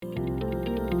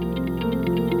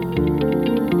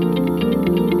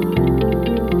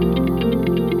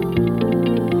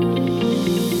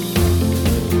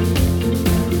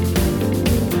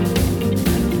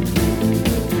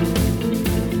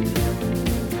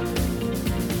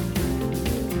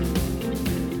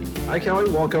Hi,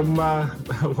 Kelly. Welcome,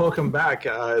 welcome back.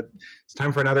 It's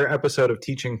time for another episode of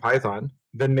Teaching Python.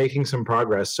 Been making some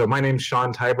progress. So my name's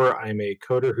Sean Tiber. I'm a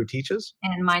coder who teaches.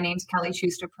 And my name's Kelly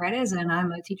Schuster-Paredes, and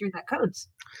I'm a teacher that codes.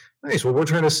 Nice. Well, we're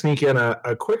trying to sneak in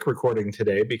a quick recording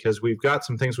today because we've got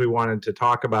some things we wanted to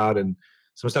talk about and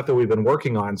some stuff that we've been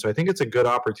working on. So I think it's a good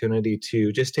opportunity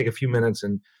to just take a few minutes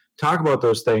and talk about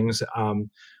those things.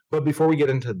 But before we get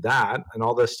into that and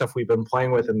all the stuff we've been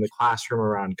playing with in the classroom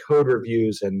around code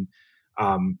reviews and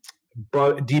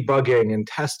debugging and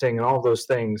testing and all those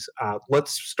things,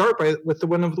 let's start with the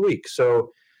win of the week.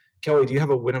 So, Kelly, do you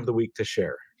have a win of the week to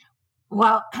share?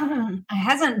 Well, it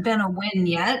hasn't been a win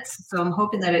yet, so I'm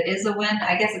hoping that it is a win.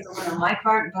 I guess it's a win on my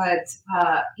part, but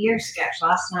Earsketch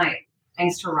last night,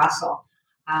 thanks to Russell.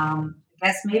 I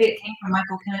guess maybe it came from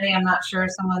Michael Kennedy. I'm not sure.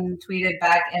 Someone tweeted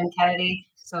back M. Kennedy,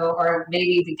 or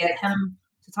maybe to get him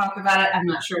to talk about it. I'm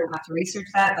not sure. We'll have to research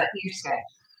that, but Earsketch.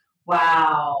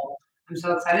 Wow. I'm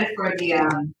so excited for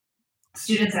the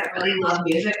students that really love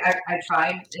music. I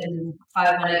tried in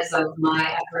 5 minutes of my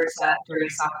efforts during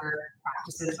soccer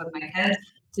practices with my kids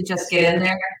to just get in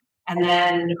there. And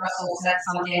then Russell said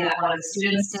something that one of the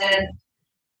students did.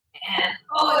 And,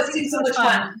 it seems so much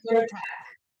fun.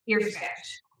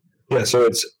 Earsketch. Yeah, so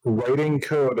it's writing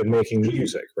code and making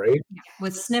music, right?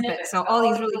 With snippets. So all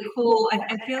these really cool,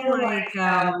 I feel like,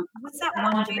 what's that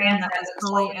one band that was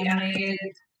fully animated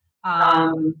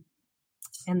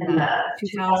in the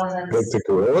 2000s? Like the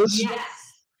Gorillas? Yes.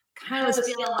 Kind of was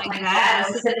feeling like that. I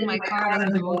was sitting in my car and I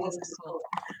was like, oh, this is cool.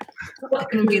 What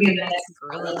could be the next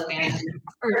Gorillaz band?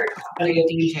 Or a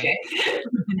DJ.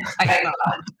 I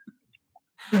thought.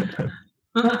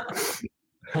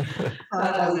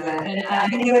 And I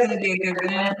think it was going to be a good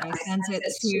win. I sent it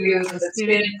to the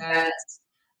student that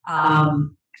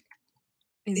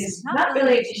is not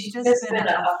really, she's just been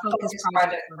a focus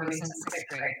project for me since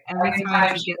 6th grade. Every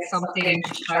time she gets something,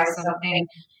 she tries something,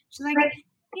 she's like,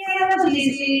 yeah, that was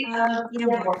easy.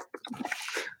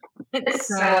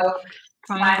 So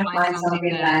trying to find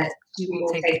something that she will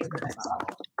take to the next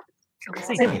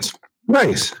level.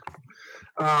 Nice.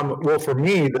 Well, for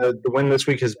me, the win this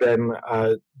week has been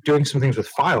doing some things with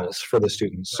files for the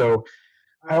students. So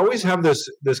I always have this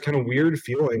kind of weird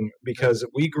feeling because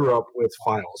we grew up with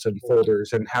files and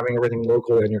folders and having everything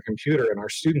local in your computer, and our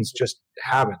students just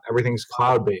haven't. Everything's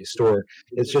cloud-based, or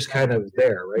it's just kind of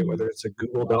there, right? Whether it's a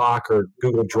Google Doc or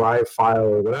Google Drive file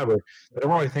or whatever. They don't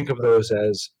really think of those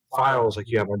as files like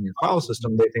you have on your file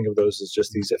system. They think of those as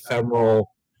just these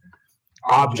ephemeral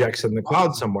objects in the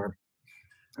cloud somewhere.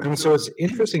 And so it's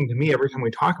interesting to me every time we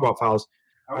talk about files,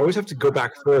 I always have to go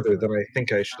back further than I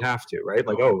think I should have to, right?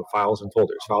 Like, files and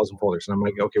folders. And I'm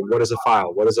like, okay, what is a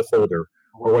file? What is a folder?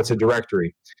 Or what's a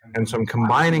directory? And so I'm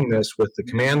combining this with the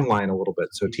command line a little bit.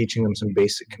 So teaching them some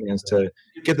basic commands to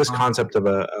get this concept of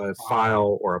a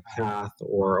file or a path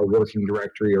or a working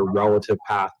directory or relative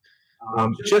path,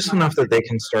 just enough that they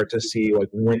can start to see, like,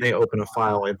 when they open a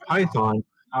file in Python,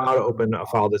 how to open a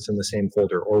file that's in the same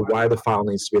folder, or why the file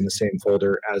needs to be in the same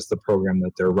folder as the program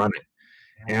that they're running.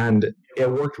 And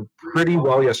it worked pretty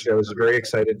well yesterday. I was very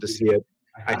excited to see it.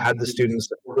 I had the students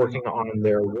working on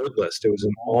their word list. It was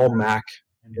an all Mac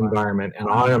environment, and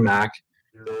on a Mac,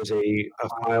 there's a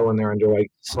file in there under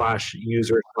like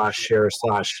 /user/share/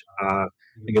 I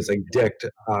think it's like dict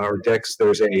or dix.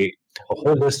 There's a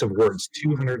whole list of words,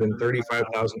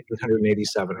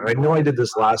 235,887. And I know I did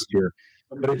this last year,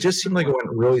 but it just seemed like it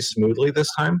went really smoothly this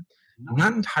time. I'm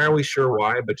not entirely sure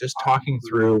why, but just talking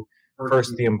through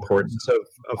first the importance of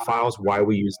files, why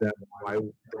we use them, why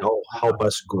they'll help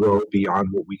us grow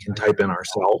beyond what we can type in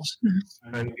ourselves,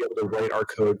 and be able to write our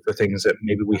code for things that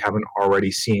maybe we haven't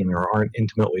already seen or aren't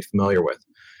intimately familiar with.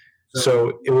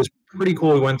 So it was pretty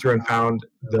cool. We went through and found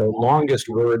the longest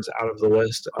words out of the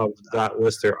list. Of that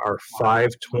list, there are 5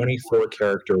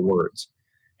 24-character words.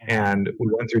 And we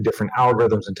went through different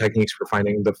algorithms and techniques for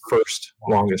finding the first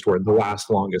longest word, the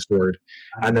last longest word,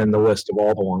 and then the list of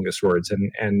all the longest words.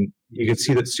 And you could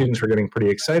see that students were getting pretty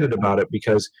excited about it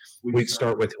because we'd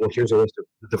start with, well, here's a list of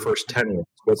the first 10 words.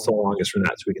 What's the longest from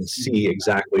that? So we can see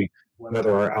exactly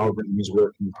whether our algorithm is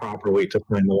working properly to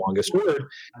find the longest word,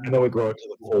 and then we grow it to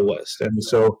the full list. And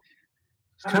so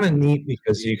it's kind of neat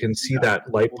because you can see that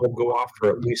light bulb go off for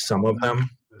at least some of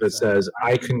them that says,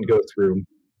 I can go through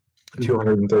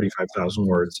 235,000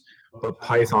 words, but with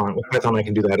Python, I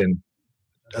can do that in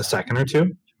a second or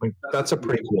two. Like, that's a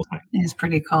pretty cool thing. It is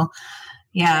pretty cool.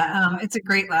 Yeah, it's a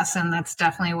great lesson. That's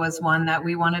definitely was one that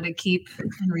we wanted to keep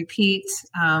and repeat.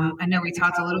 I know we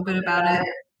talked a little bit about it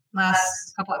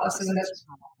last couple episodes,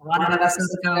 a lot of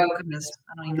episodes ago. Goodness,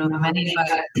 I don't even know how many, but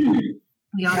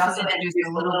We also introduced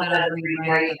a little bit of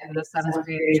rewrite in the seventh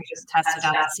grade, just test it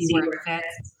out to see where it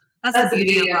fits. That's the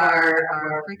beauty of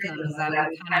our curriculum, is that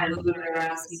we kind of move it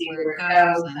around, see where it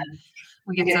goes, and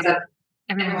we get to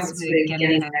everyone wants to get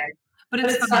anything. But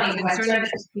it's funny because I started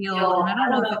to feel, and I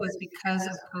don't know if it was because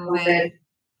of COVID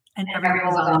and everyone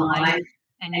was online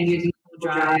and using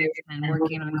Google Drive and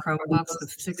working on Chromebooks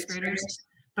with sixth graders,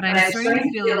 but I was starting to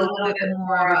feel a little bit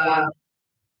more of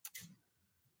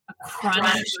a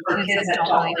crunch for kids that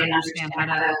don't really understand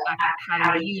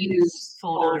how to use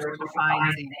folders or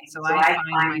find things. So I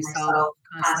find myself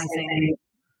constantly saying,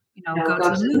 go to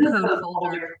the new code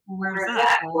folder. Well, where's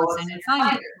that? Well, it's in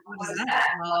Finder. What is that?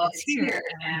 Well, it's here,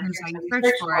 and here's how you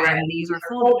search for it, and these are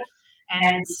folders.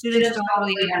 And students don't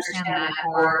really understand that,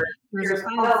 or here's a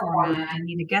file format, I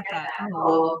need to get that. Oh,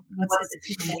 well, what's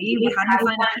this PNG? How do you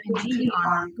find a PNG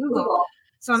on Google?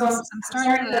 So I'm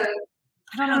starting to,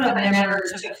 I don't know if I've never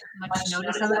took much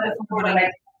notice of it before, but I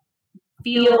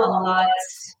feel a lot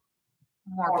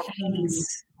more pains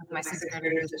with my sixth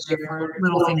graders this year for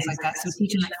little things like that. So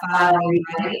teaching that file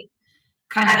rewrite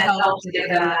kind of helps to give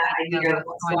them that idea of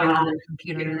what's going on in the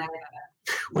computer and that kind of.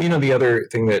 Well, the other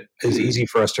thing that is easy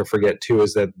for us to forget too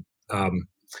is that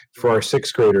for our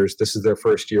sixth graders, this is their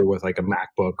first year with like a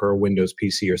MacBook or a Windows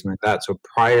PC or something like that. So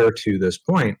prior to this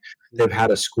point, they've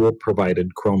had a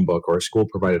school-provided Chromebook or a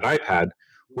school-provided iPad,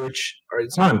 which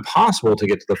it's not impossible to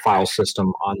get to the file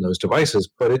system on those devices,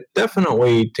 but it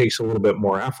definitely takes a little bit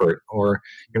more effort, or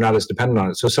you're not as dependent on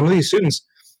it. So some of these students,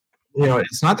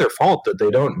 it's not their fault that they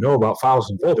don't know about files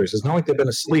and folders. It's not like they've been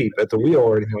asleep at the wheel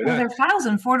or anything like that. There are files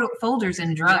and folders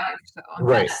in Drive, so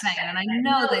I'm just saying, and I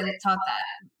know they taught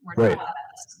that.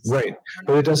 Right,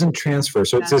 but it doesn't transfer.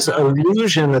 So it's this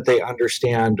illusion that they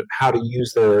understand how to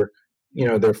use their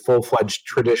full-fledged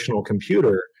traditional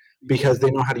computer because they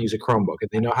know how to use a Chromebook and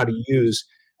they know how to use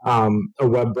a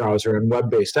web browser and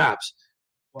web-based apps.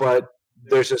 But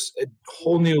there's this a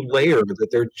whole new layer that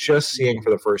they're just seeing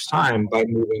for the first time by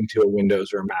moving to a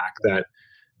Windows or a Mac that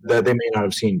they may not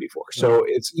have seen before. So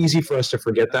it's easy for us to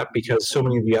forget that because so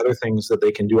many of the other things that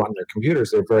they can do on their computers,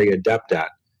 they're very adept at.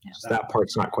 Yeah. So that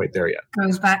part's not quite there yet.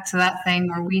 Goes back to that thing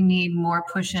where we need more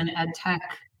push in ed tech.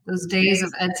 Those days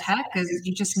of ed tech is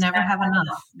you just never have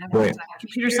enough. Right.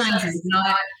 Computer science is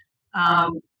not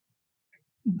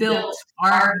built.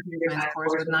 Our computer science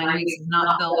course with 9 weeks is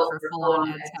not built for full-on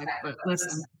ed tech. But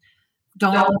listen,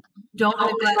 don't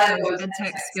neglect those ed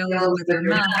tech skills with your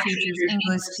math teachers,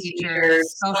 English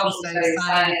teachers, social studies,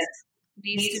 science. It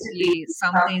needs to be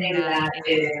something that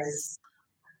is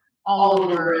all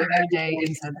over every day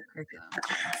inside the curriculum.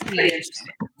 It's really interesting.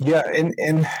 Yeah,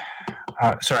 and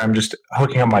sorry, I'm just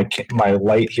hooking up my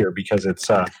light here because it's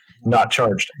not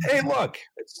charged. Hey, look,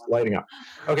 it's lighting up.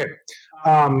 Okay.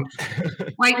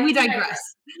 We digress.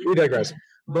 We digress.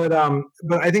 But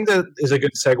I think that is a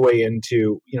good segue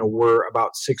into, we're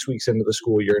about 6 weeks into the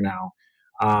school year now.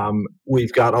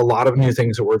 We've got a lot of new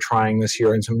things that we're trying this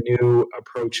year and some new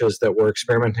approaches that we're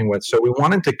experimenting with. So we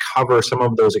wanted to cover some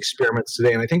of those experiments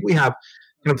today. And I think we have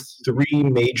kind of 3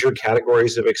 major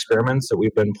categories of experiments that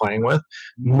we've been playing with,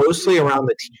 mostly around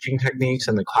the teaching techniques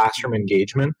and the classroom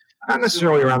engagement, not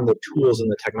necessarily around the tools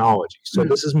and the technology. So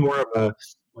this is more of a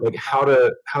like how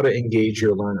to engage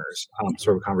your learners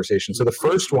sort of conversation. So the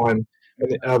first one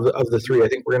of the 3, I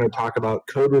think we're going to talk about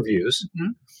code reviews.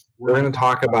 Mm-hmm. We're going to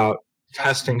talk about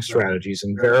testing strategies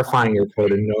and verifying your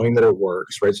code and knowing that it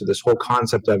works, right? So this whole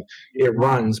concept of it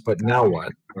runs, but now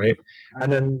what, right?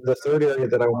 And then the third area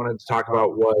that I wanted to talk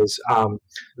about was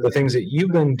the things that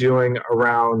you've been doing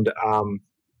around, I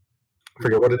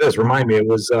forget what it is. Remind me, it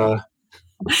was...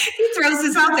 He throws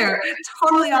this out there.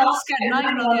 Totally off schedule. Not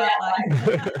even on the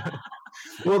outline.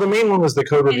 Well, the main one was the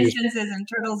code reviews. Instances and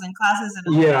turtles and classes.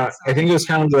 And yeah, I think it was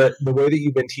kind of the way that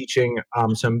you've been teaching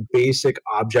some basic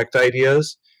object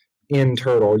ideas in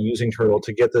Turtle, using Turtle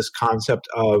to get this concept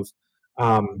of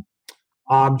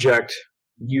object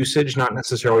usage, not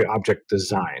necessarily object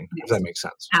design, if that makes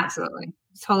sense. Absolutely.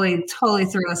 Totally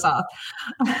threw us off.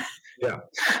 Yeah.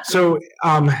 So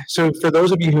for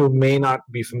those of you who may not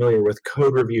be familiar with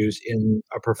code reviews in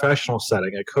a professional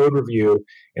setting, a code review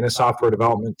in a software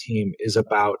development team is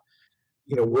about,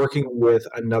 working with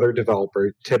another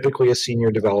developer, typically a senior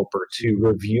developer, to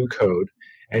review code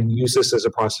and use this as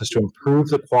a process to improve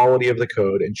the quality of the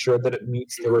code, ensure that it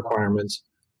meets the requirements,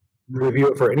 review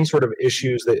it for any sort of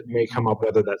issues that may come up,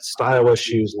 whether that's style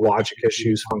issues, logic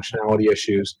issues, functionality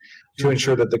issues, to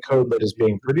ensure that the code that is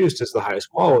being produced is the highest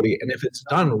quality. And if it's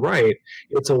done right,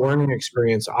 it's a learning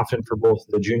experience often for both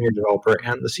the junior developer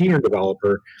and the senior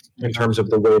developer in terms of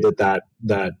the way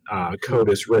that code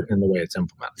is written and the way it's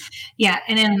implemented. Yeah,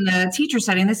 and in the teacher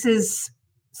setting, this is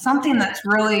something that's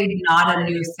really not a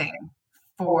new thing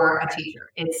for a teacher.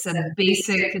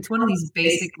 It's one of these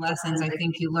basic lessons I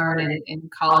think you learn in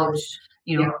college,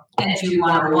 NG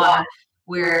 101,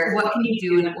 where what can you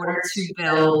do in order to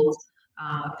build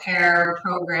a pair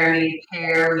programming,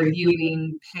 pair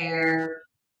reviewing, pair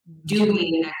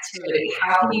doing activity?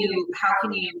 How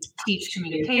can you teach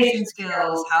communication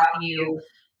skills? How can you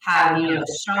have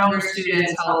stronger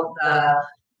students help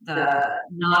the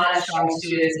not as strong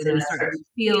students in a certain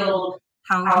field?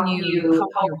 How can you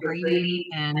help your grading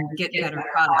and get better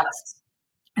products?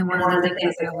 And one of the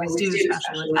things I always do,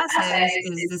 especially with essays,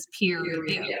 is this peer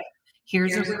review.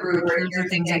 Here's a rubric, here's the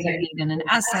things that you need in an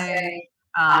essay.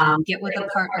 Get with a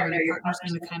partner. Your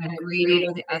partner's going to kind of grade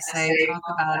over the essay, talk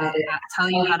about it, tell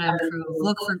you how to improve,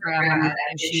 look for grammar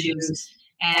issues,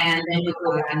 and then you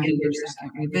go back and do your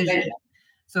second revision.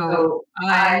 So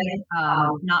I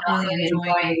not really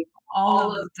enjoy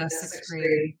all of the sixth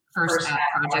grade first app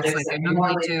projects like I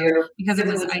normally do, because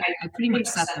I pretty much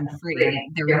set them free.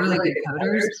 They're really good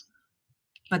coders,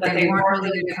 but they weren't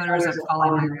really good coders at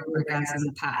following my rubric as in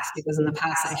the past, because in the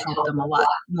past I helped them a lot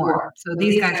more. So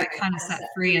these guys are kind of set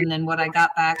free, and then what I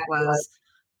got back was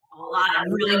a lot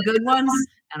of really good ones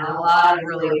and a lot of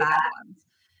really bad ones.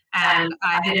 And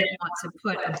I didn't want to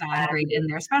put a bad grade in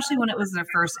there, especially when it was their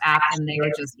first app and they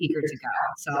were just eager to go.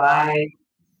 So I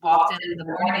walked in the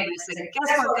morning and said,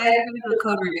 guess what, guys, we're going to do a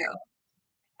code review.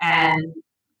 And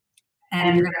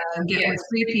you're going to get with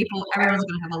 3 people. Everyone's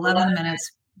going to have 11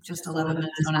 minutes, just 11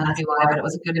 minutes. I don't know why, but it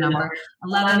was a good number.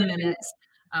 11 minutes.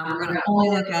 We're going to only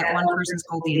look at one person's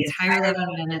code the entire 11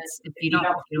 minutes. If you don't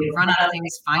run out of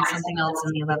things, find something else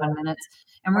in the 11 minutes.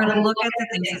 And we're going to look at the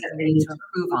things that we need to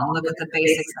improve on, look at the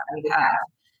basics that we have.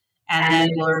 And then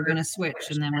we're going to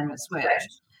switch, and then we're going to switch.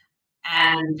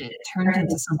 And it turned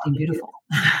into something beautiful.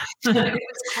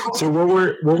 So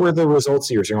what were the results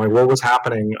you were seeing? Like, what was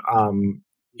happening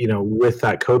with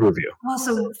that code review? Well,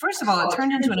 so first of all, it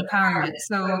turned into an empowerment.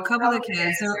 So a couple of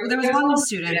kids, there was one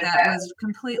student that was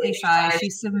completely shy. She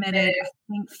submitted, I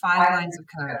think, 5 lines of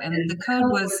code, and the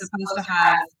code was supposed to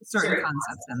have certain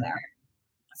concepts in there.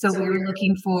 So we were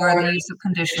looking for the use of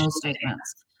conditional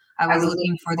statements. I was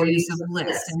looking for the use of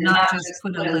lists, and not just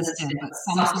put a list in, but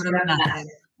some sort of method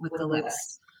with the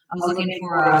list. I was looking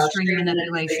for a string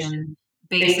manipulation,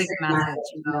 basic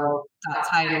methods, dot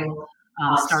title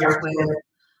starts with.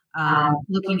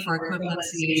 Looking for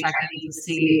equivalency, checking to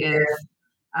see if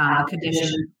a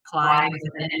condition applied with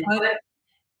an input.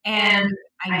 And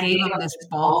I gave them this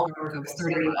ballpark of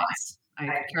 30 lines. I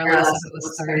could care less if it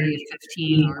was 30,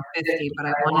 15, or 50, but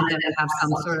I wanted them to have some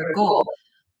sort of goal.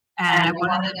 And I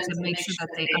wanted them to make sure that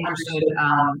they understood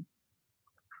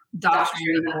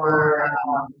doctrine or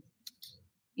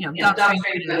doctrine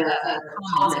through the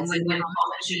comments, and when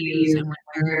comments should use and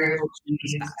when variables should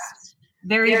use fast.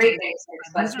 Very basic.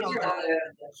 Those are all the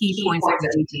key points of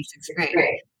the teaching sixth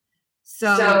grade.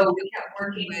 So we kept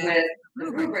working with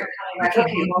rubric, okay,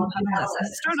 well,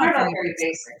 let's start off very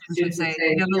basic. She would say,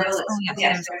 you have a list? Oh,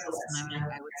 yes, there's a list. And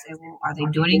I would say, well, are they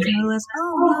doing anything with the list?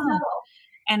 Oh, no.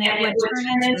 And it would turn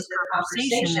into this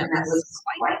conversation that was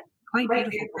quite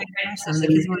beautiful, quite awesome,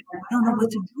 because we're like, I don't know what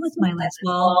to do with my list.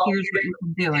 Well, here's what you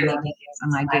can do, and then you get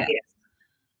some ideas.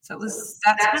 So that's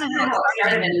kind of how it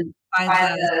started. And by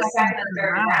the second or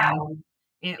third round,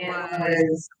 it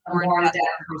was a more in-depth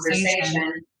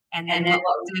conversation. And then what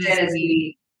we did is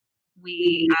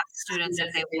we asked students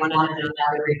if they wanted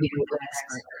another review with an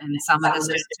expert. And some of the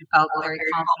students who felt very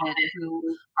confident, who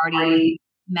already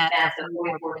met the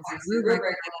 4 points of rubric,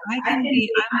 I can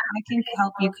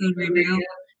help you code review.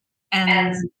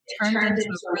 And turned into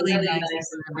a really nice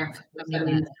experiment. I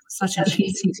mean, it was such an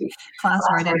easy class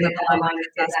where I didn't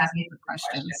have to ask me the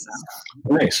questions.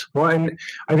 So. Nice. Well, and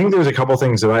I think there's a couple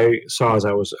things that I saw as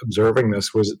I was observing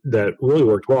this was that really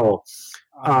worked well.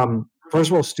 First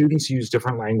of all, students use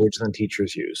different language than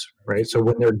teachers use, right? So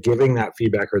when they're giving that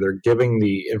feedback or they're giving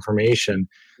the information,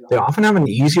 they often have an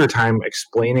easier time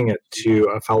explaining it to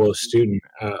a fellow student,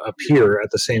 a peer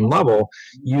at the same level,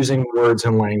 using words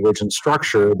and language and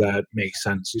structure that makes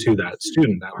sense to that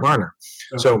student, that learner.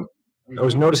 So I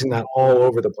was noticing that all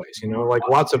over the place, like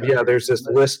lots of, there's this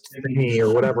list thingy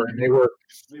or whatever, and they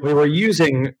were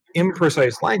using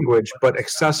imprecise language, but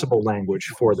accessible language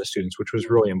for the students, which was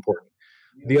really important.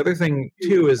 The other thing,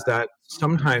 too, is that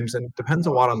sometimes, and it depends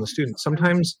a lot on the student,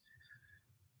 sometimes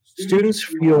students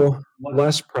feel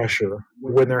less pressure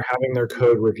when they're having their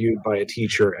code reviewed by a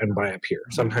teacher and by a peer.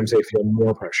 Sometimes they feel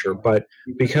more pressure, but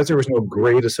because there was no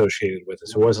grade associated with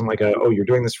this, it wasn't like you're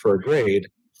doing this for a grade,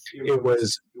 it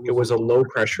was a low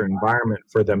pressure environment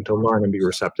for them to learn and be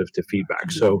receptive to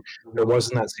feedback. So there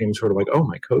wasn't that same sort of like, oh,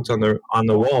 my code's on the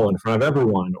wall in front of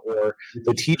everyone, or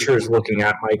the teacher's looking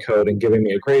at my code and giving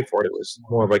me a grade for it. It was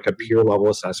more of like a peer level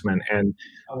assessment. And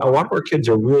a lot of our kids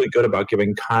are really good about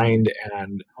giving kind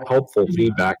and helpful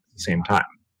feedback at the same time.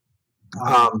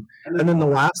 And then the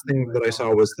last thing that I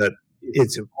saw was that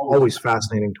it's always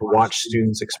fascinating to watch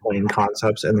students explain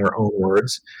concepts in their own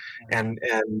words, and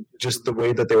just the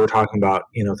way that they were talking about,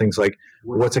 things like,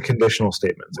 what's a conditional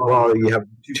statement? It's like, well, you have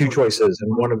two choices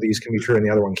and one of these can be true and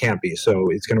the other one can't be, so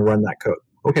it's going to run that code.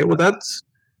 Okay, well, that's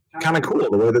kind of cool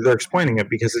the way that they're explaining it,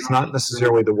 because it's not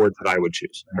necessarily the word that I would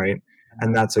choose, right?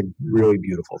 And that's a really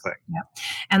beautiful thing. Yeah.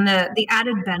 And the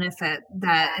added benefit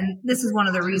that, and this is one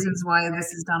of the reasons why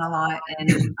this is done a lot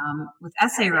in with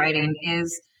essay writing,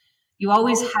 is you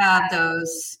always have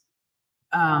those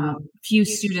few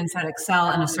students that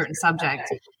excel in a certain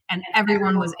subject, and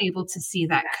everyone was able to see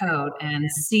that code and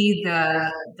see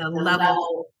the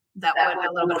level that went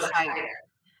a little bit higher.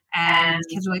 And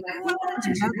kids were like, oh,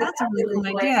 that's a really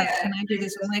cool idea. Can I do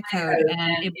this with my code?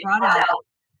 And it brought out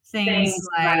things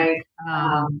like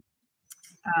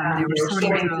they were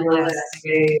sorting through a list.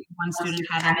 One student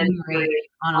had a numerate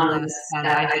on a list that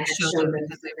I had showed them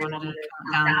because they wanted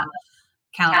to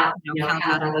count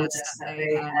out a list that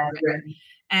they had written.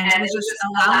 And it was just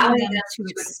allowing them to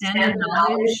extend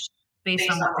knowledge based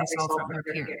on what they saw from their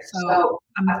peers. So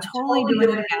I'm totally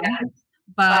doing it again,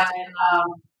 but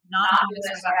not doing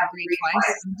it so I got to read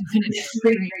twice. I'm doing it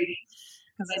rereading,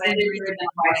 because I did read the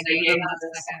book twice. I gave them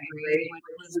the second grade, which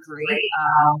was great.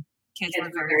 Kids were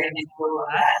very thankful for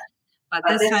that. But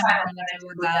this time I'm going to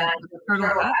do that with the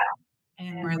Turtle app,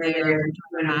 and where they're doing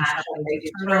a mashup of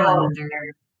the Turtle, and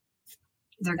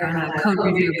they're going to code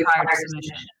review prior to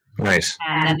submission. Nice.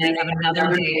 And then they have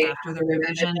another day after the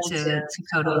revision to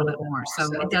code a little bit more. So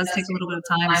it does take a little bit of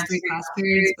time. It's 3 class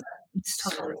periods, but it's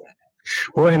totally worth it.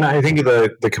 Well, and I think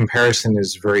the comparison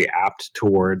is very apt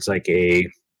towards like a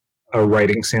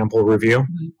writing sample review.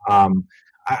 Mm-hmm.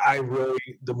 I really,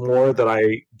 the more that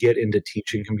I get into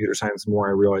teaching computer science, the more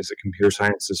I realize that computer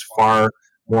science is far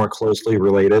more closely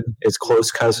related. Its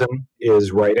close cousin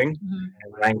is writing, mm-hmm.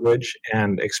 and language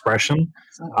and expression.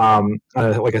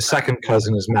 Like a second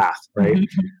cousin is math, right?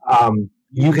 Mm-hmm.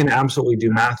 You can absolutely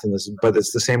do math in this, but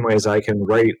it's the same way as I can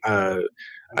write.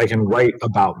 I can write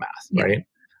about math, yeah. Right?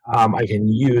 I can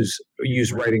use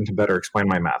writing to better explain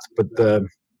my math, but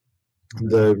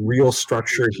the real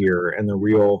structure here and the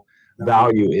real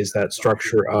value is that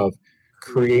structure of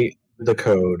create the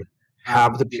code,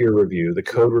 have the peer review, the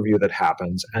code review that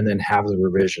happens, and then have the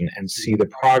revision and see the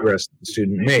progress the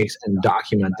student makes and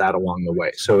document that along the way.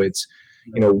 So it's,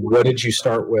 what did you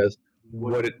start with?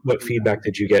 What feedback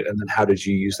did you get? And then how did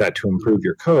you use that to improve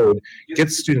your code? It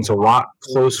gets students a lot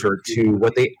closer to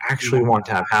what they actually want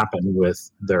to have happen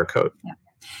with their code. Yeah.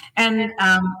 And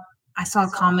I saw a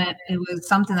comment. It was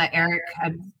something that Eric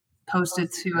had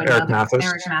posted to Eric Mathis,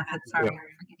 sorry.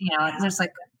 Yeah. There's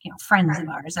like, friends of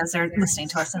ours as they're listening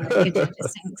to us in the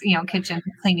kitchen, kitchen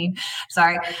cleaning.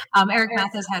 Sorry. Eric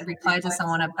Mathis had replied to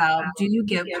someone about, do you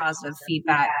give positive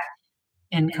feedback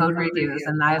in code reviews?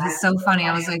 And that was so funny.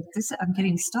 I was like, I'm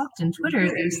getting stalked in Twitter.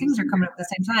 These things are coming up at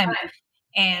the same time.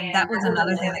 And that was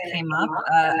another thing that came up.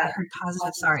 I heard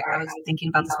positive. Sorry, I was thinking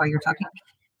about this while you were talking.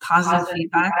 Positive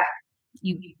feedback.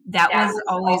 That was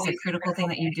always a critical thing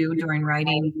that you do during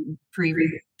writing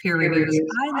peer reviews.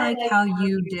 I like how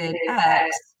you did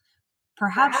X.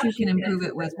 Perhaps you can improve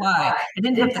it with Y. I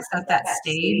didn't have to set that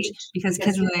stage because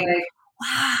kids were like,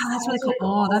 wow, that's really cool.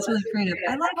 Oh, that's really creative.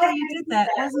 I like how you did that.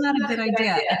 Wasn't that a good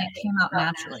idea? And it came out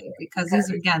naturally because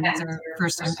these are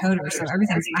first-time coders, so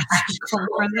everything's magical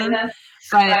for them.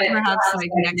 But perhaps like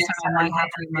next time I might have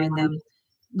to remind them,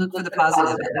 look for the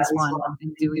positive in this one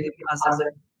and do the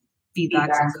positive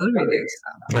feedbacks and code reviews.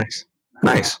 So.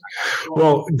 Nice.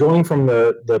 Well, going from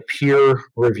the peer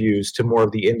reviews to more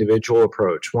of the individual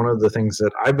approach, one of the things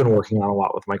that I've been working on a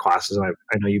lot with my classes, and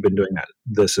I know you've been doing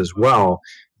this as well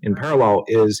in parallel,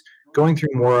 is going through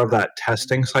more of that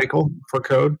testing cycle for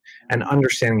code and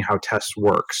understanding how tests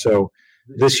work. So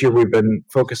this year we've been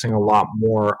focusing a lot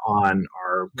more on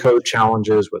our code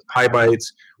challenges with PyBites.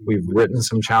 We've written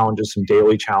some challenges, some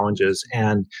daily challenges,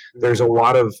 and there's a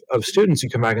lot of students who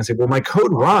come back and say, well, my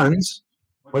code runs.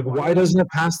 Like, why doesn't it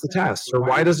pass the test? Or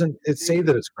why doesn't it say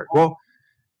that it's correct? Well,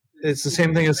 it's the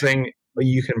same thing as saying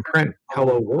you can print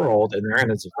hello world in there and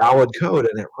it's valid code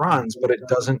and it runs, but it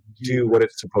doesn't do what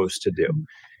it's supposed to do.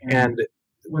 And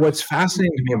what's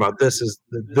fascinating to me about this is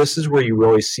that this is where you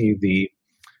really see the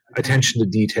attention to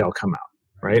detail come out,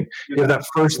 right? You have that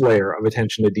first layer of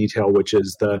attention to detail, which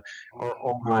is are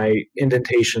all my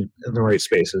indentation in the right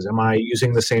spaces? Am I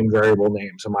using the same variable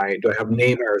names? Do I have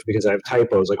name errors because I have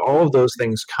typos? Like all of those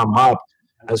things come up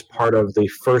as part of the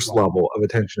first level of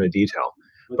attention to detail.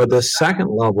 But the second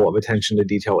level of attention to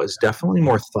detail is definitely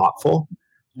more thoughtful,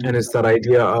 and it's that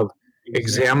idea of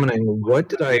examining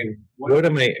what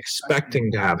am I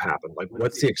expecting to have happen? Like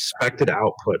what's the expected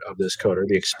output of this code or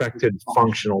the expected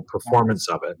functional performance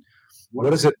of it?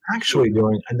 What is it actually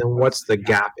doing? And then what's the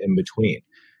gap in between?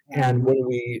 And when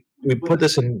we put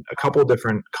this in a couple of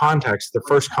different contexts, the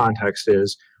first context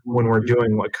is when we're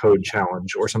doing a code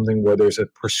challenge or something where there's a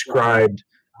prescribed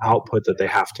output that they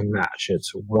have to match.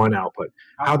 It's one output.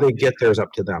 How they get there is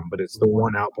up to them, but it's the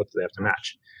one output that they have to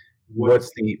match. What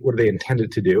are they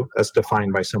intended to do? That's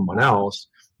defined by someone else.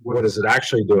 What is it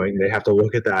actually doing? They have to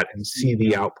look at that and see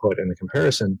the output and the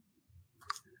comparison.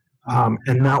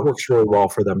 And that works really well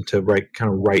for them to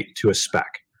write to a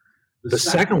spec. The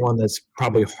second one that's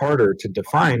probably harder to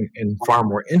define and far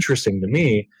more interesting to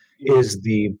me is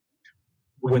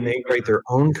when they write their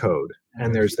own code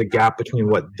and there's the gap between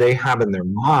what they have in their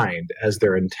mind as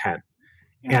their intent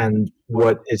and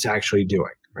what it's actually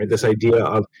doing, right? This idea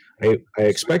of I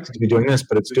expect it to be doing this,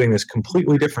 but it's doing this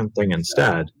completely different thing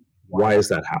instead. Why is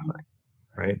that happening,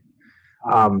 right?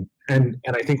 And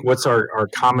I think what's our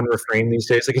common refrain these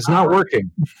days? Like, it's not working.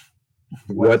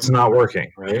 What's not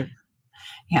working, right?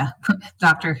 Yeah.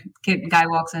 Guy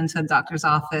walks into the doctor's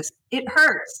office. It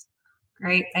hurts.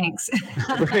 Great, thanks.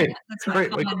 Right. That's my Right.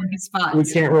 common response.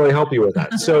 We can't really help you with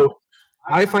that. So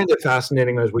I find it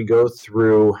fascinating as we go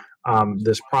through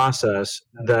this process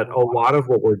that a lot of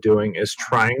what we're doing is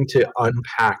trying to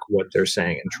unpack what they're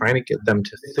saying and trying to get them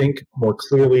to think more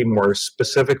clearly, more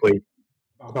specifically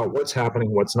about what's happening,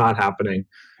 what's not happening,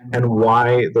 and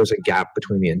why there's a gap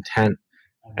between the intent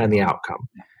and the outcome.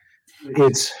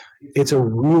 It's a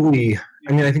really,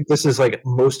 I think this is like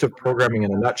most of programming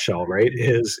in a nutshell, right?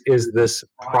 Is this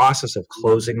process of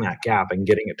closing that gap and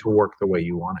getting it to work the way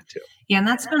you want it to. Yeah, and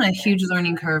that's been a huge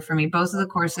learning curve for me. Both of the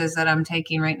courses that I'm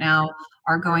taking right now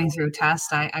are going through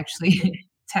tests. I actually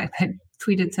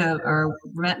tweeted to or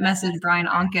messaged Brian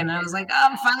Onken, and I was like, oh,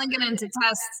 I'm finally getting into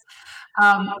tests.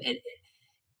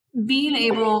 Being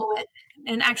able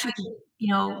and actually,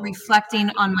 reflecting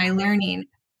on my learning,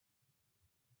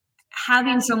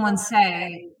 having someone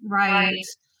say, write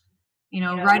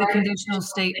a conditional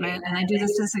statement, and I do the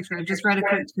statistics group, just write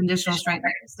a conditional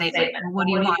statement. And what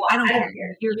do you want? I don't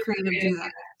care. You're creative, do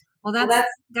that. Well,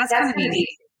 that's kind of easy.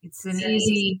 It's an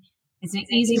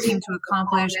easy thing to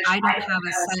accomplish. I don't have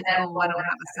a set goal. I don't have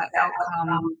a set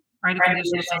outcome. Write a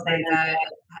conditional statement that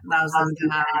allows them to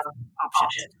have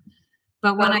options.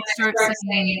 But when I start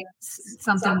saying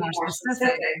something more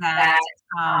specific, that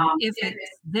if it's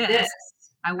this,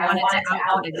 I want it to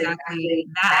output exactly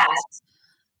that,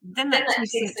 then that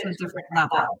takes it to a different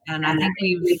level. And I think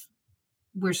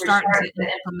we're starting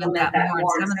to implement that more in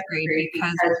seventh grade,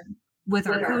 because with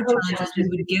our code challenges, we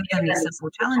would give them these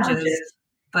simple challenges,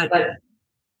 but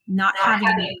not having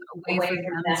a way for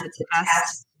them to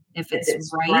test if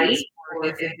it's right or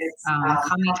if it's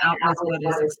coming out with what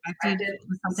is expected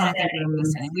was something I think we were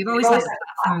missing. We've always had a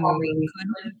platform where we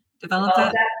could develop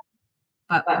that,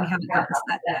 but we haven't gotten to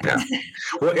that yet. Yeah.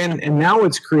 Well, and now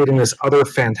it's creating this other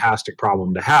fantastic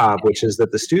problem to have, which is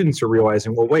that the students are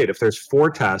realizing, well, wait, if there's 4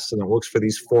 tests and it looks for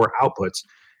these 4 outputs,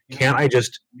 can't I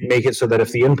just make it so that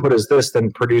if the input is this,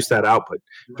 then produce that output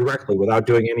directly without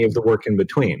doing any of the work in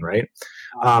between, right?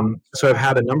 So I've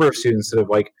had a number of students that have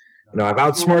I've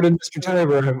outsmarted Mr.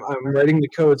 Tiber. I'm writing the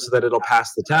code so that it'll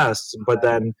pass the tests, but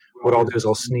then what I'll do is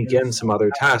I'll sneak in some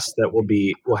other tests that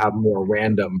will have more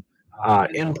random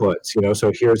inputs.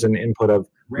 So here's an input of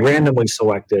randomly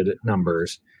selected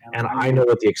numbers, and I know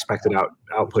what the expected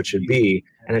output should be,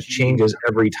 and it changes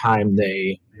every time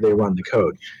they run the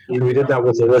code. And we did that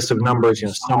with a list of numbers.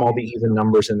 Sum all the even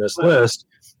numbers in this list,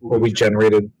 where we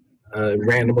generated a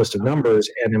random list of numbers,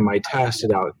 and in my test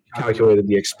it calculated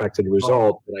the expected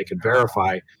result that I could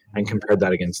verify and compared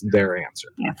that against their answer.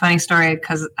 Yeah, funny story,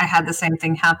 because I had the same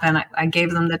thing happen. I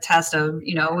gave them the test of,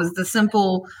 it was the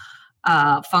simple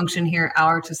function here,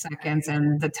 hour to seconds,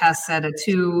 and the test said a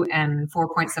 2 and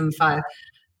 4.75.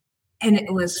 And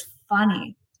it was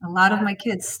funny. A lot of my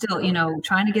kids still,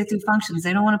 trying to get through functions,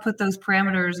 they don't want to put those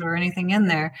parameters or anything in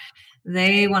there.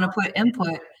 They want to put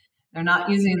input. They're not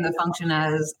using the function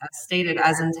as stated,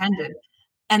 as intended.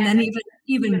 And then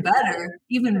even better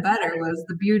was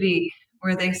the beauty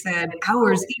where they said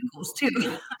hours equals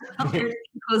 2, hours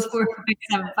equals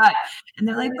 4.75. And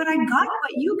they're like, but I got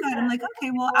what you got. I'm like,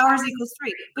 okay, well, hours equals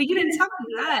 3. But you didn't tell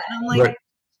me that. And I'm like, right.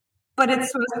 but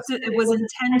it was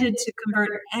intended to convert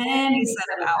any set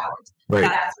of hours. Right.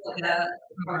 That's what the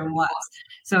program was.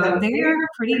 So they are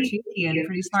pretty cheeky and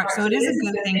pretty smart. So it is a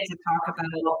good thing to talk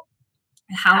about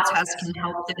how tests can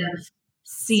help them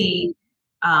see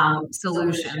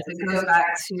solutions. It goes back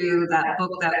to that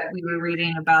book that we were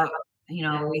reading about.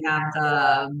 We have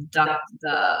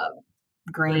the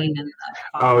grain and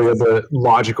the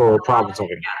logical problem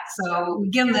solving. Yeah. So we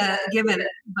give it,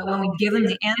 but when we give them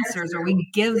the answers or we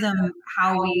give them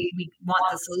how we want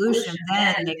the solution,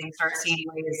 then they can start seeing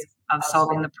ways of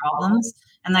solving the problems.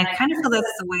 And I kind of feel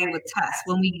that's the way with tests.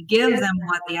 When we give them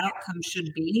what the outcome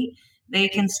should be, they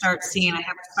can start seeing, I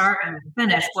have to start and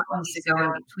finish what needs to go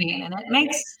in between. And it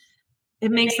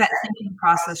makes that thinking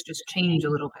process just change a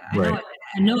little bit.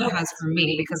 I know it has for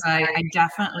me, because I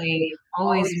definitely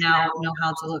always now know how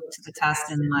to look to the test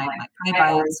in my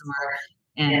PyBites or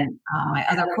in my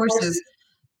other courses,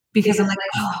 because I'm like,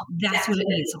 oh, that's what it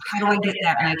needs. So how do I get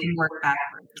that? And I can work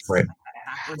backwards. Right.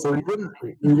 So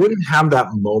we wouldn't have that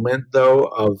moment though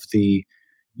of the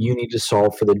you need to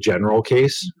solve for the general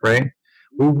case, right?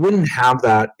 We wouldn't have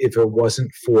that if it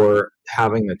wasn't for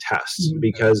having the tests,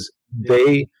 because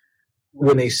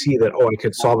when they see that, oh, I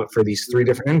could solve it for these 3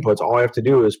 different inputs, all I have to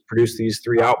do is produce these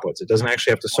 3 outputs. It doesn't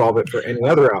actually have to solve it for any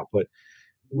other output.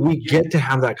 We get to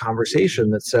have that conversation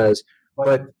that says,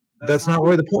 but that's not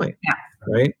really the point,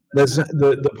 right? That's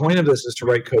the point of this is to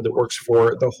write code that works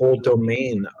for the whole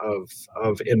domain of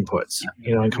inputs,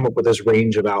 and come up with this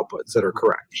range of outputs that are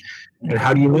correct. And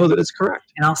how do you know that it's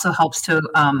correct? It also helps to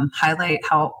highlight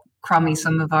how crummy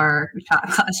some of our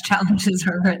class challenges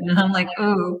are written. And I'm like,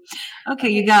 oh, okay,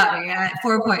 you got me at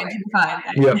 4.25.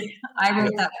 Yep. I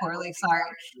wrote that poorly, sorry.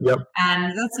 Yep.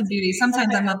 And that's the beauty.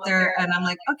 Sometimes I'm up there and I'm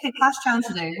like, okay, class challenge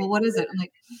today. Well, what is it? I'm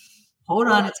like, hold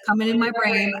on, it's coming in my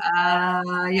brain.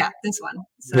 This one.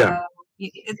 So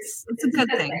it's a good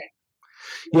thing.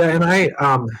 Yeah, and I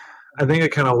think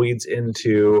it kind of leads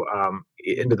into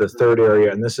the third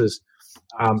area, and this is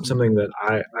something that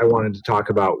I wanted to talk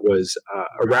about was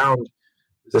around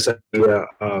this idea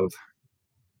of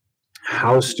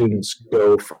how students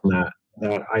go from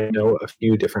that I know a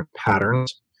few different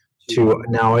patterns to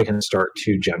now I can start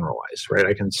to generalize, right?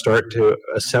 I can start to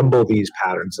assemble these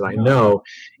patterns that I know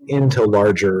into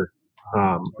larger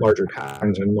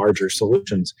patterns and larger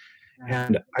solutions.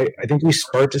 And I think we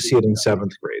start to see it in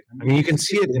 7th grade. I mean, you can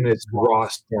see it in its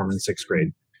rawest form in 6th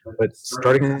grade. But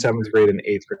starting in 7th grade and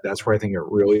 8th grade, that's where I think it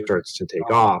really starts to take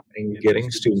off, and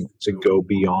getting students to go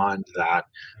beyond that.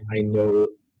 I know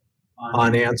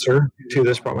an answer to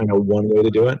this problem. I know one way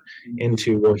to do it,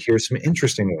 into, well, here's some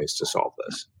interesting ways to solve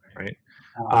this, right?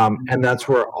 And that's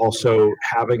where also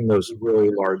having those really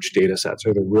large data sets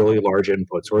or the really large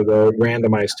inputs or the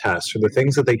randomized tests or the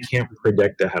things that they can't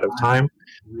predict ahead of time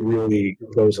really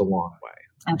goes a long way.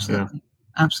 Absolutely.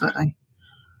 Absolutely.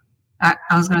 I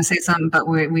was going to say something, but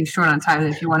we're short on time.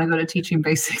 If you want to go to teaching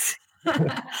basics,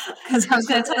 because I was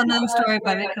going to tell another story,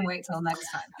 but it can wait till next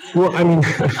time. Well, I mean,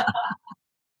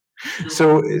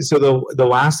 so the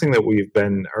last thing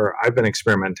that I've been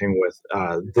experimenting with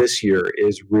this year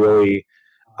is really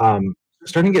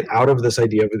starting to get out of this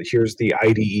idea of here's the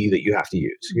IDE that you have to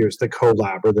use, here's the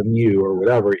Colab or the Mu or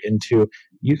whatever, into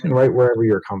you can write wherever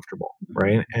you're comfortable,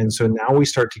 right? And so now we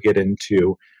start to get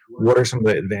into what are some of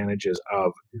the advantages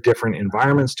of different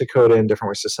environments to code in, different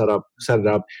ways to set it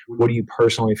up? What do you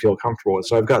personally feel comfortable with?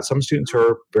 So I've got some students who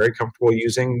are very comfortable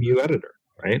using Mu Editor,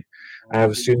 right? I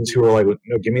have students who are like,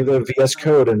 no, give me the VS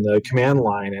Code and the command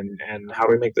line and how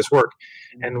do we make this work?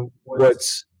 And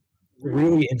what's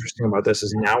really interesting about this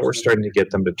is now we're starting to get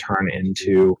them to turn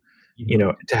into,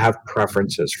 to have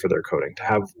preferences for their coding, to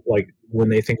have, like, when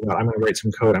they think about, I'm going to write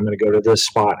some code, I'm going to go to this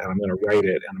spot and I'm going to write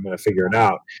it and I'm going to figure it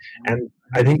out. And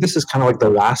I think this is kind of like the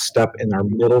last step in our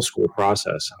middle school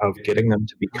process of getting them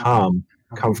to become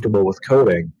comfortable with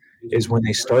coding, is when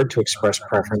they start to express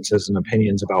preferences and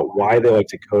opinions about why they like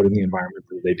to code in the environment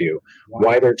that they do,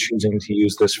 why they're choosing to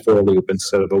use this for loop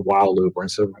instead of a while loop, or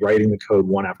instead of writing the code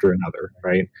one after another,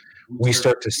 right? We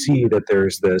start to see that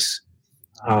there's this,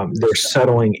 they're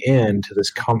settling into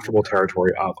this comfortable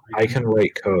territory of, I can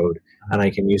write code and I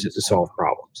can use it to solve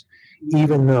problems.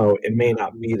 Even though it may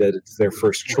not be that it's their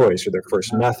first choice or their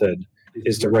first method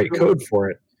is to write code for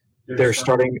it, we're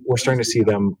starting to see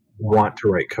them want to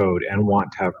write code and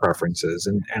want to have preferences.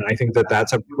 And I think that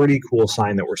that's a pretty cool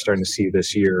sign that we're starting to see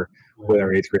this year with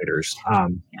our 8th graders,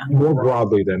 more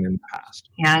broadly than in the past.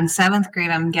 Yeah, in 7th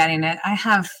grade, I'm getting it. I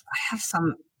have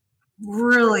some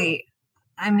really,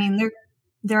 I mean,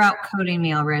 they're out coding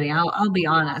me already. I'll be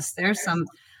honest. There's some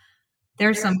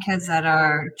kids that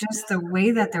are just, the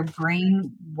way that their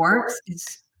brain works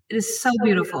is so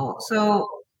beautiful. So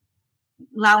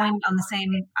allowing on the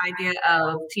same idea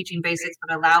of teaching basics,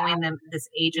 but allowing them this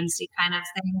agency kind of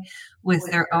thing with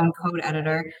their own code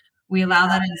editor. We allow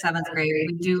that in seventh grade.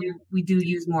 We do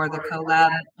use more of the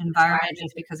CoLab environment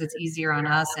just because it's easier on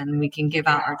us and we can give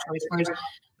out our choice words.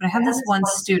 But I have this one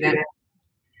student,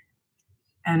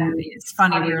 and it's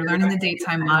funny, we were learning the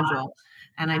datetime module,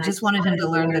 and I just wanted him to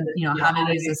learn how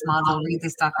to use this module, read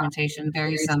this documentation,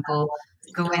 very simple,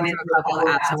 go into a couple of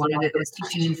apps. It was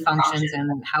teaching new functions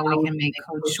and how we can make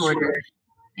code shorter.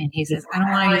 And he says, I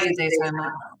don't want to use a datetime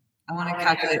module. I want to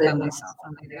calculate by myself.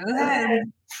 I'm like, go ahead.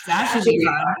 That should be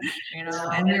fun.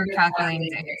 And we were calculating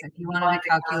dates. And he wanted to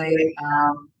calculate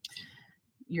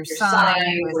your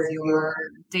sign with your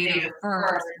date of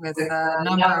birth, with the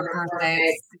number of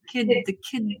birthdays. The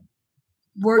kid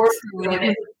worked through it.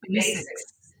 It was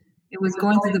basics. It was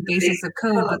going through the basics of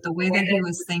code, but the way that he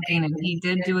was thinking, and he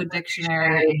did do a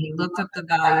dictionary, and he looked up the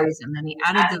values, and then he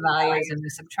added the values, and we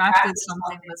subtracted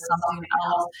something with something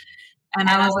else. And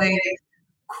I was like,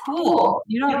 cool.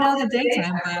 You don't know the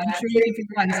daytime, but I'm sure you can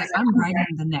figure out. He's like, I'm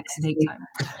writing the next daytime.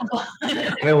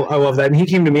 I love that. And he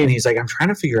came to me and he's like, I'm trying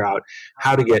to figure out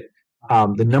how to get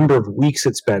the number of weeks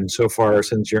it's been so far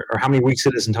since or how many weeks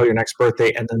it is until your next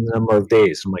birthday, and then the number of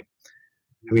days. I'm like,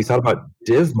 have you thought about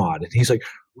div mod? And he's like,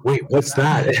 wait, what's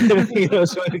that?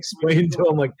 So I explained to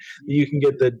him, like, you can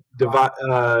get the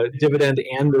dividend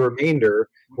and the remainder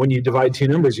when you divide two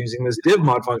numbers using this div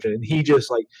mod function. And he just,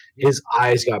 like, his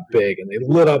eyes got big and they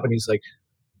lit up, and he's like,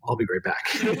 I'll be right back.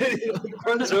 He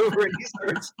runs over and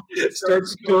he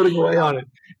starts coding away on it.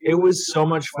 It was so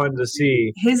much fun to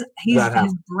see. His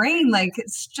brain, like, it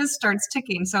just starts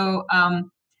ticking. So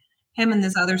him and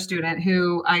this other student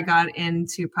who I got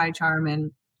into PyCharm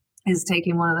and is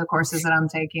taking one of the courses that I'm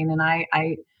taking, and I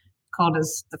called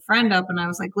the friend up and I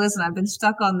was like, listen, I've been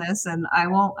stuck on this and I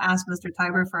won't ask Mr.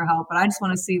 Tiber for help, but I just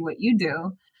want to see what you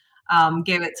do.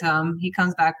 Gave it to him. He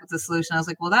comes back with the solution. I was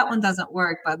like, well, that one doesn't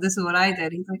work, but this is what I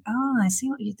did. He's like, oh, I see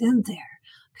what you did there.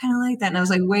 Kind of like that. And I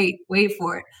was like, wait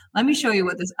for it. Let me show you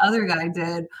what this other guy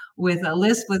did with a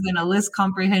list within a list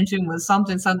comprehension with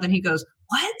something. He goes,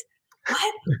 what?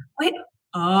 Wait.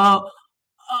 Oh.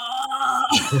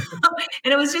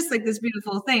 And it was just like this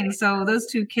beautiful thing. So those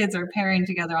two kids are pairing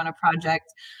together on a project,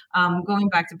 going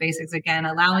back to basics again,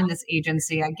 allowing this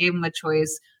agency. I gave them a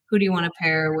choice. Who do you want to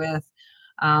pair with?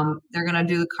 They're going to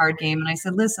do the card game. And I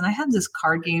said, listen, I have this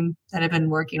card game that I've been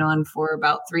working on for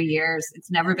about 3 years. It's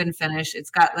never been finished.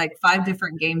 It's got like 5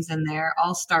 different games in there,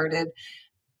 all started.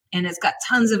 And it's got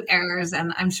tons of errors.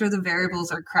 And I'm sure the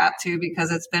variables are crap too, because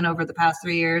it's been over the past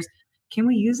 3 years. Can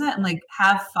we use that? I'm like,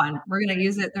 have fun. We're going to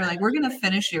use it. They're like, we're going to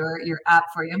finish your app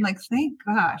for you. I'm like, thank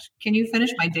gosh. Can you finish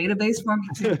my database for me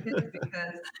too?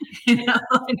 Because,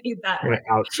 I need that. We're going to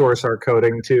outsource our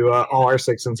coding to all our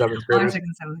 6th and 7th graders. All our 6th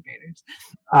and 7th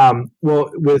graders.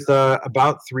 Well, with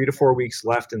about 3 to 4 weeks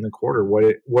left in the quarter,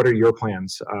 what are your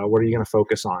plans? What are you going to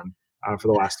focus on for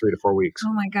the last 3 to 4 weeks?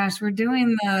 Oh my gosh, we're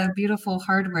doing the beautiful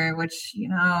hardware, which,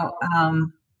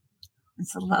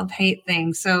 it's a love-hate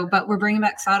thing. So, but we're bringing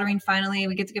back soldering finally.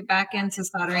 We get to get back into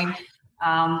soldering,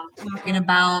 talking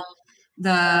about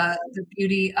the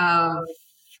beauty of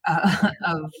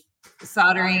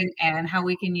soldering and how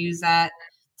we can use that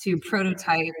to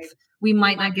prototype. We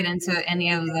might not get into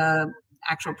any of the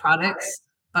actual products,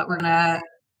 but we're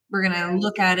gonna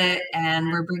look at it,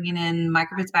 and we're bringing in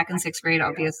microbits back in 6th grade,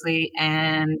 obviously,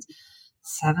 and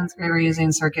 7th grade we're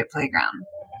using Circuit Playground.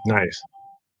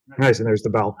 Nice, and there's the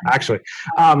bell, actually.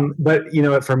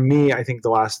 But for me, I think the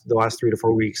last 3 to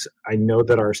 4 weeks, I know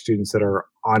that our students that are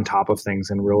on top of things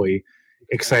and really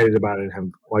excited about it have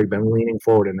like been leaning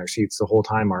forward in their seats the whole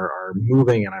time, are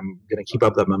moving, and I'm going to keep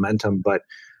up that momentum. But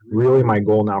really, my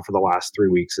goal now for the last 3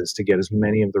 weeks is to get as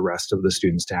many of the rest of the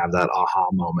students to have that aha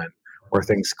moment where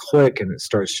things click and it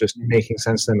starts just making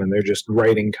sense to them, and they're just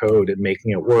writing code and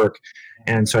making it work.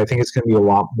 And so I think it's going to be a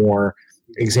lot more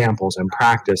examples and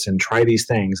practice and try these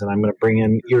things, and I'm going to bring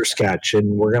in Earsketch,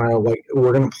 and we're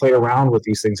going to play around with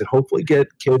these things and hopefully get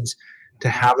kids to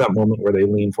have that moment where they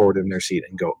lean forward in their seat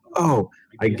and go, oh,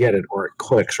 I get it, or it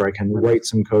clicks, or I can write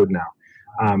some code now.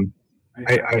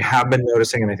 I have been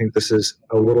noticing, and I think this is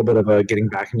a little bit of a getting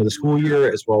back into the school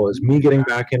year as well as me getting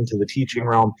back into the teaching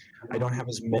realm. I don't have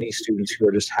as many students who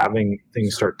are just having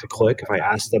things start to click. If I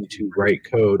ask them to write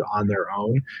code on their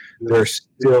own,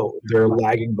 they're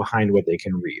lagging behind what they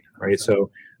can read, right? So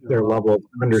their level of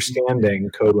understanding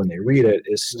code when they read it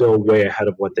is still way ahead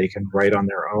of what they can write on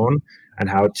their own and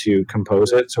how to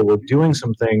compose it. So we're doing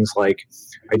some things like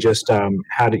I just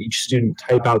had each student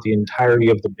type out the entirety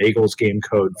of the Bagels game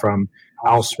code from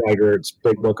Al Swiggert's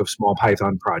Big Book of Small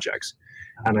Python Projects.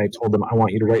 And I told them, I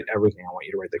want you to write everything. I want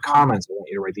you to write the comments. I want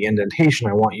you to write the indentation.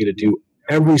 I want you to do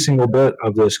every single bit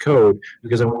of this code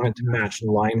because I want it to match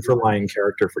line for line,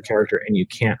 character for character, and you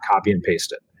can't copy and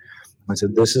paste it. I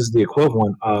said, this is the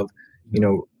equivalent of,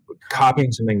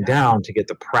 copying something down to get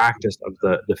the practice of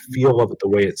the feel of it, the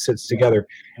way it sits together.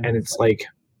 And it's like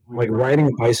riding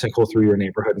a bicycle through your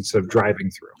neighborhood instead of driving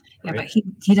through. Yeah, but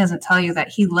he doesn't tell you that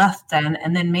he left then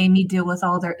and then made me deal with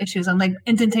all their issues. I'm like,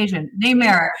 indentation, name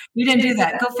error. You didn't do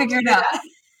that. Go figure it out.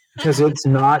 Because it's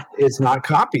not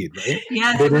copied, right?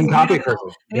 Yeah, they didn't copy it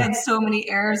correctly. They had so many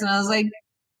errors, and I was like,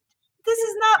 this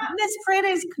is not Miss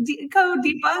Friday's code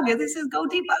debug. This is go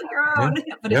debug your own.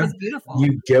 Yeah. But it was beautiful.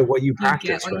 You get what you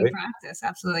practice, right? You practice,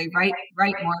 absolutely. Write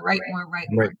more.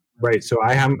 Right. So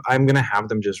I'm going to have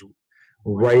them just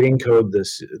writing code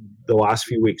the last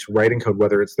few weeks, writing code,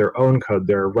 whether it's their own code,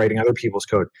 they're writing other people's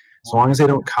code. As long as they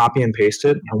don't copy and paste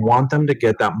it, I want them to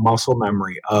get that muscle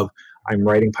memory of I'm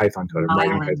writing Python code. I'm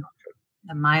writing Python code.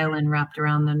 The myelin wrapped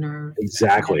around the nerve.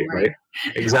 Exactly, right?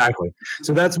 Exactly.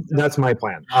 So that's my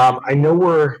plan. I know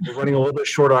we're running a little bit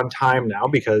short on time now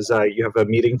because you have a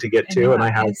meeting to get to, and I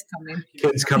have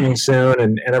kids coming soon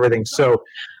and everything. So,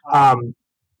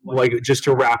 just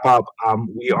to wrap up,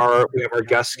 we have our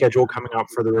guest schedule coming up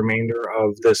for the remainder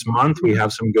of this month. We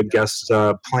have some good guests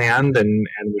planned, and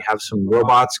we have some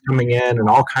robots coming in and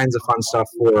all kinds of fun stuff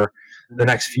for the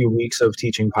next few weeks of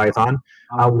teaching Python.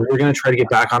 We're going to try to get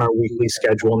back on our weekly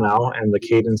schedule now and the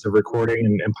cadence of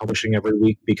recording and publishing every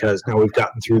week because now we've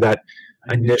gotten through that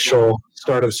initial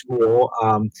start of school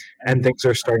and things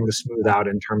are starting to smooth out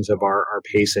in terms of our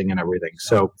pacing and everything.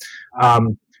 So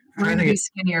we're going to be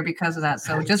skinnier because of that.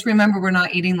 So just remember, we're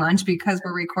not eating lunch because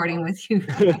we're recording with you.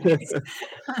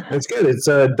 That's good. It's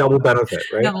a double benefit,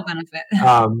 right? Double benefit.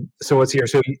 So what's here?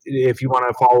 So if you want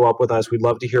to follow up with us, we'd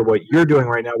love to hear what you're doing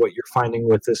right now, what you're finding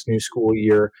with this new school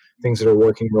year, things that are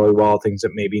working really well, things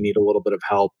that maybe need a little bit of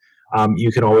help.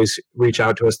 You can always reach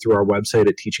out to us through our website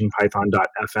at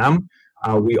teachingpython.fm.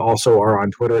 We also are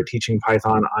on Twitter at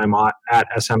teachingpython. I'm at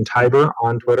smtiber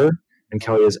on Twitter. And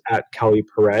Kelly is at Kelly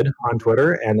Pered on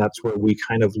Twitter, and that's where we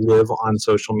kind of live on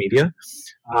social media.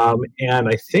 And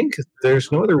I think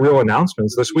there's no other real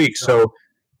announcements this week. So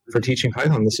for Teaching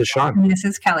Python, this is Sean. And this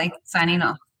is Kelly signing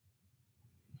off.